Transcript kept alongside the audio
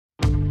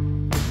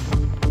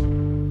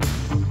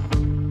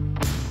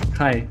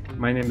Hi,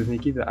 my name is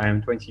Nikita. I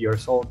am 20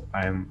 years old.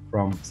 I am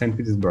from St.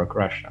 Petersburg,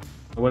 Russia.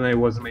 When I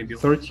was maybe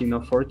 13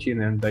 or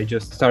 14 and I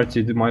just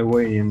started my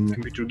way in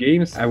computer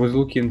games, I was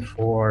looking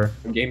for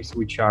games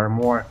which are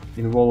more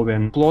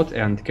involving plot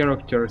and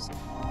characters.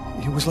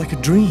 It was like a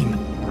dream.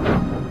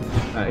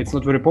 It's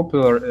not very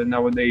popular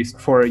nowadays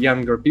for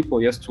younger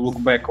people just to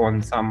look back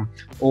on some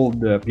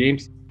old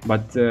games.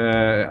 But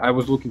I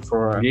was looking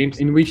for games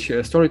in which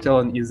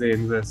storytelling is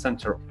in the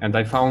center, and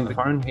I found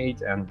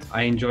Fahrenheit, and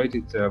I enjoyed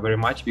it very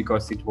much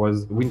because it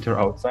was winter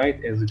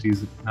outside as it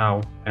is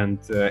now, and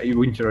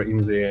winter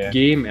in the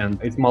game, and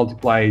it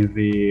multiplies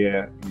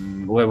the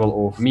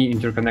level of me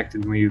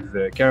interconnected with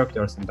the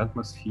characters and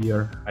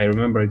atmosphere. I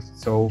remember it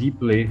so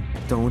deeply.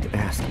 Don't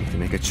ask me to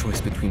make a choice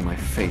between my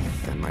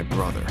faith and my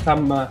brother.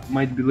 Some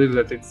might believe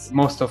that it's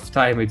most of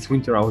time it's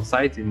winter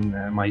outside in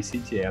my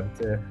city, and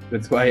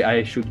that's why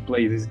I should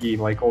play this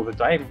game like all the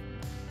time.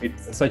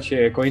 It's such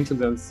a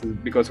coincidence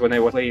because when I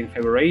was playing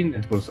heavy rain,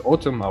 it was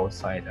autumn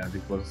outside and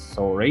it was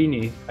so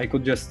rainy. I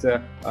could just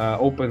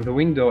open the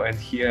window and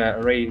hear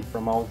rain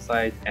from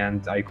outside,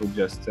 and I could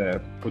just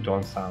put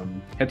on some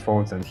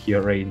headphones and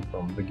hear rain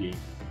from the game.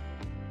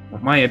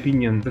 In my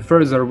opinion, the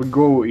further we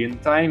go in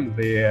time,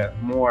 the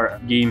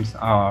more games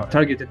are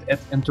targeted at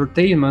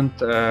entertainment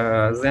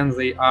than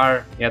they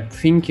are at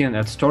thinking,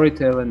 at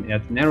storytelling,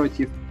 at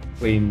narrative.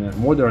 Playing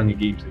modern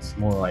games is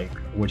more like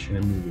watching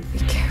a movie.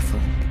 Be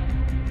careful.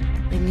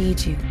 I need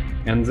you.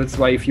 And that's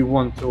why if you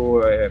want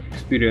to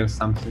experience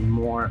something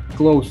more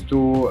close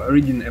to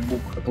reading a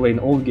book, playing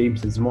old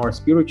games is more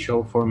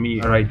spiritual for me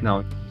right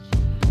now.